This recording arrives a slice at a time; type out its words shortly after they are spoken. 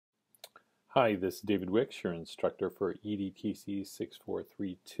Hi, this is David Wicks, your instructor for EDTC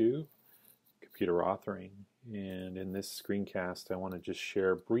 6432, Computer Authoring. And in this screencast, I want to just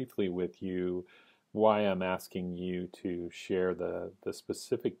share briefly with you why I'm asking you to share the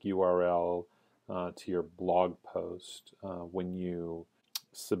specific URL to your blog post when you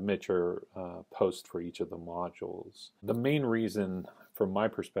submit your post for each of the modules. The main reason from my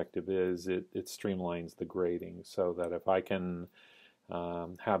perspective is it streamlines the grading so that if I can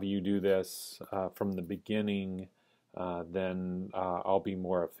have you do this from the beginning, then I'll be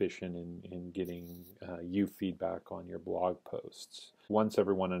more efficient in getting you feedback on your blog posts. Once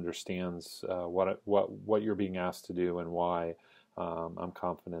everyone understands what you're being asked to do and why, I'm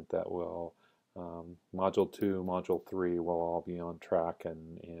confident that Module 2, Module 3 will all be on track,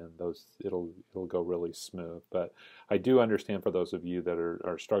 and it'll go really smooth. But I do understand for those of you that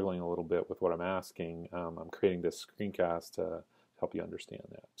are struggling a little bit with what I'm asking, I'm creating this screencast to help you understand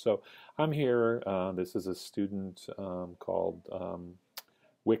that. So I'm here. This is a student called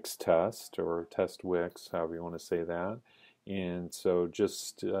Wicks Test, or Test Wicks, however you want to say that. And so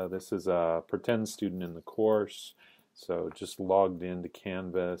just this is a pretend student in the course. So just logged into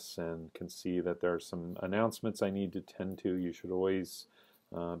Canvas and can see that there are some announcements I need to tend to. You should always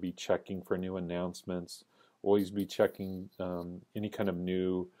be checking for new announcements. Always be checking any kind of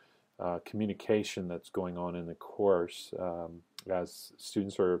new communication that's going on in the course, as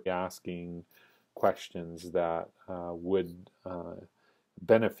students are asking questions that would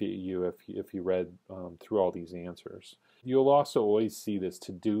benefit you if you read through all these answers. You'll also always see this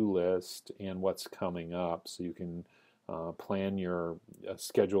to-do list and what's coming up, so you can plan your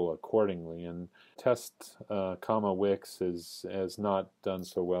schedule accordingly. And Test Wicks has not done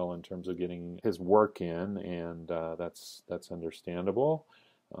so well in terms of getting his work in, and that's understandable.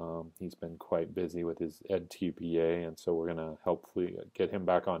 He's been quite busy with his EdTPA, and so we're going to hopefully get him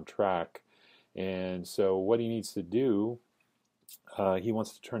back on track. And so what he needs to do, he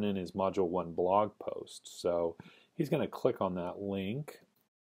wants to turn in his Module 1 blog post. So he's going to click on that link.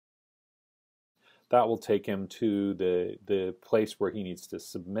 That will take him to the place where he needs to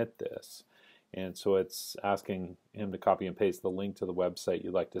submit this. And so it's asking him to copy and paste the link to the website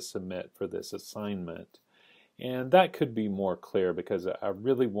you'd like to submit for this assignment. And that could be more clear, because I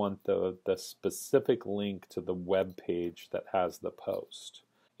really want the specific link to the web page that has the post.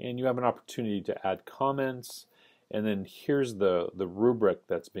 And you have an opportunity to add comments, and then here's the rubric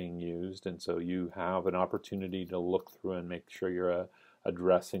that's being used, and so you have an opportunity to look through and make sure you're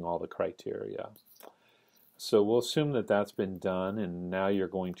addressing all the criteria. So we'll assume that that's been done, and now you're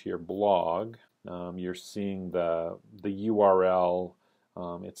going to your blog. You're seeing the URL.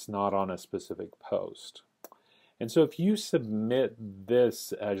 It's not on a specific post. And so if you submit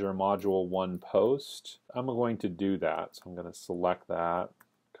this as your Module 1 post, I'm going to do that. So I'm going to select that,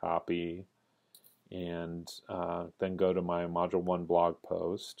 copy, and then go to my Module 1 blog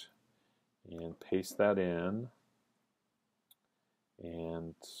post and paste that in,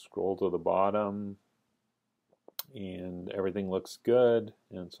 and scroll to the bottom, and everything looks good.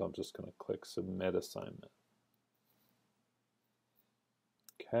 And so I'm just going to click Submit Assignment.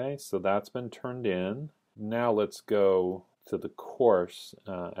 Okay, so that's been turned in. Now let's go to the course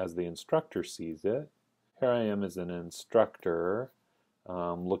as the instructor sees it. Here I am as an instructor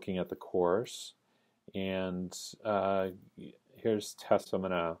looking at the course, and here's test. I'm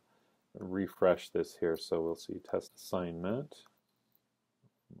going to refresh this here so we'll see test assignment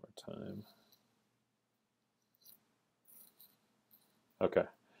one more time. Okay,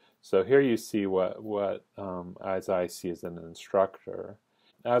 so here you see what as I see as an instructor.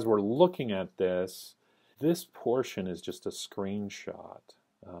 As we're looking at this portion is just a screenshot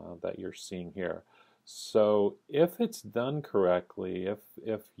that you're seeing here. So if it's done correctly,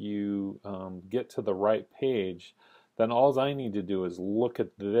 if you get to the right page, then all I need to do is look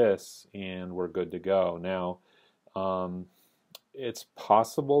at this and we're good to go. Now, it's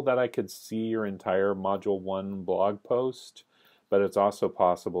possible that I could see your entire Module 1 blog post, but it's also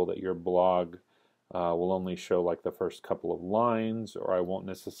possible that your blog will only show like the first couple of lines, or I won't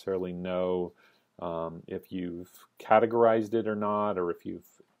necessarily know if you've categorized it or not, or if you've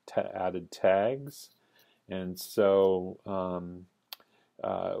added tags. And so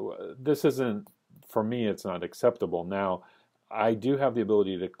this isn't, for me, it's not acceptable. Now, I do have the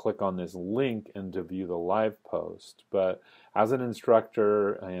ability to click on this link and to view the live post, but as an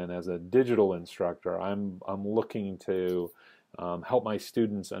instructor and as a digital instructor, I'm looking to help my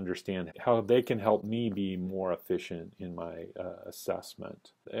students understand how they can help me be more efficient in my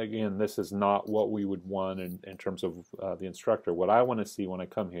assessment. Again, this is not what we would want in terms of the instructor. What I want to see when I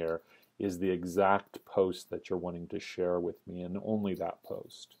come here is the exact post that you're wanting to share with me, and only that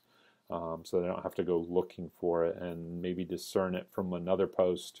post. so they don't have to go looking for it and maybe discern it from another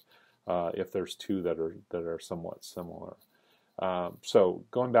post if there's two that are somewhat similar. So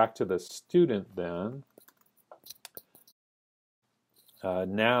going back to the student then,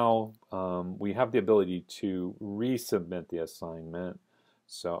 now we have the ability to resubmit the assignment.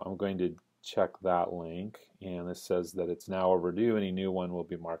 So I'm going to check that link, and it says that it's now overdue. Any new one will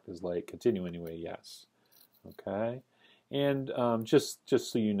be marked as late. Continue anyway, yes. Okay. And just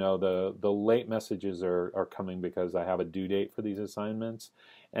so you know, the late messages are coming because I have a due date for these assignments.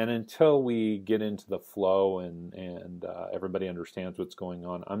 And until we get into the flow and everybody understands what's going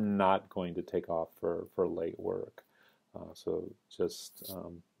on, I'm not going to take off for late work. So just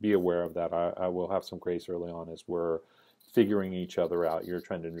be aware of that. I will have some grace early on as we're figuring each other out. You're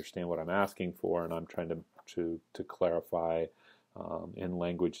trying to understand what I'm asking for, and I'm trying to clarify in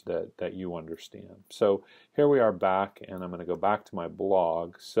language that you understand. So here we are back, and I'm going to go back to my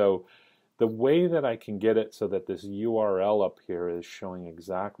blog. So the way that I can get it so that this URL up here is showing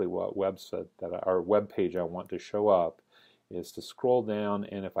exactly what website or web page I want to show up is to scroll down,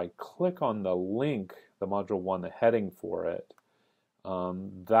 and if I click on the link, the module 1, the heading for it,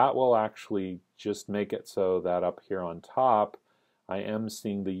 that will actually just make it so that up here on top I am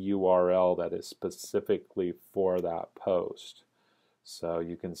seeing the URL that is specifically for that post. So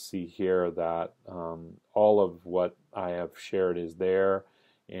you can see here that all of what I have shared is there,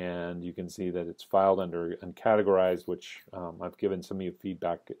 and you can see that it's filed under uncategorized, which I've given some of you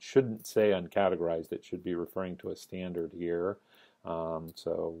feedback. It shouldn't say uncategorized, it should be referring to a standard here.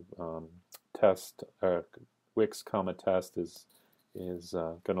 Test Wix, test is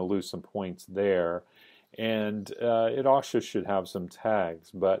going to lose some points there, and it also should have some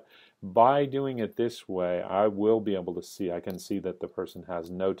tags, but by doing it this way I will be able to see, I can see that the person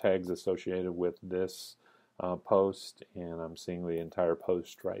has no tags associated with this post, and I'm seeing the entire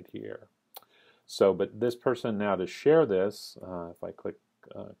post right here. So but this person now, to share this, if I click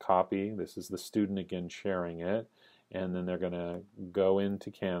copy, this is the student again sharing it, and then they're going to go into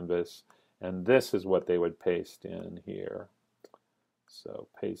Canvas, and this is what they would paste in here. So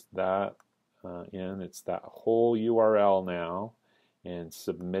paste that in. It's that whole URL now, and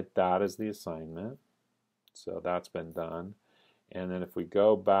submit that as the assignment. So that's been done. And then if we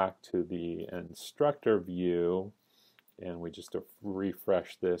go back to the instructor view, and we just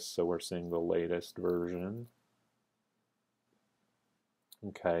refresh this so we're seeing the latest version.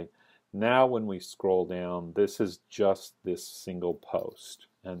 Okay, now when we scroll down, this is just this single post,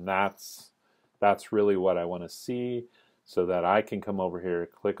 and that's really what I want to see, so that I can come over here,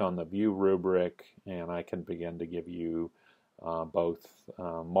 click on the view rubric, and I can begin to give you both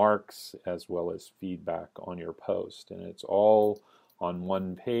marks as well as feedback on your post. And it's all on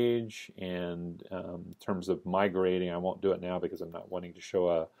one page, and in terms of migrating, I won't do it now because I'm not wanting to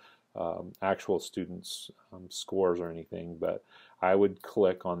show actual students' scores or anything, but I would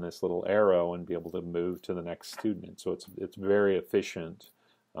click on this little arrow and be able to move to the next student. So it's very efficient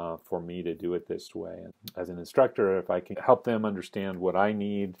for me to do it this way. And as an instructor, if I can help them understand what I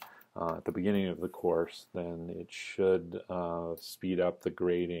need at the beginning of the course, then it should speed up the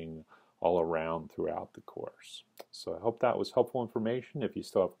grading all around throughout the course. So I hope that was helpful information. If you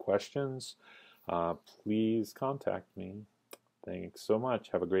still have questions, please contact me. Thanks so much.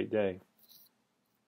 Have a great day.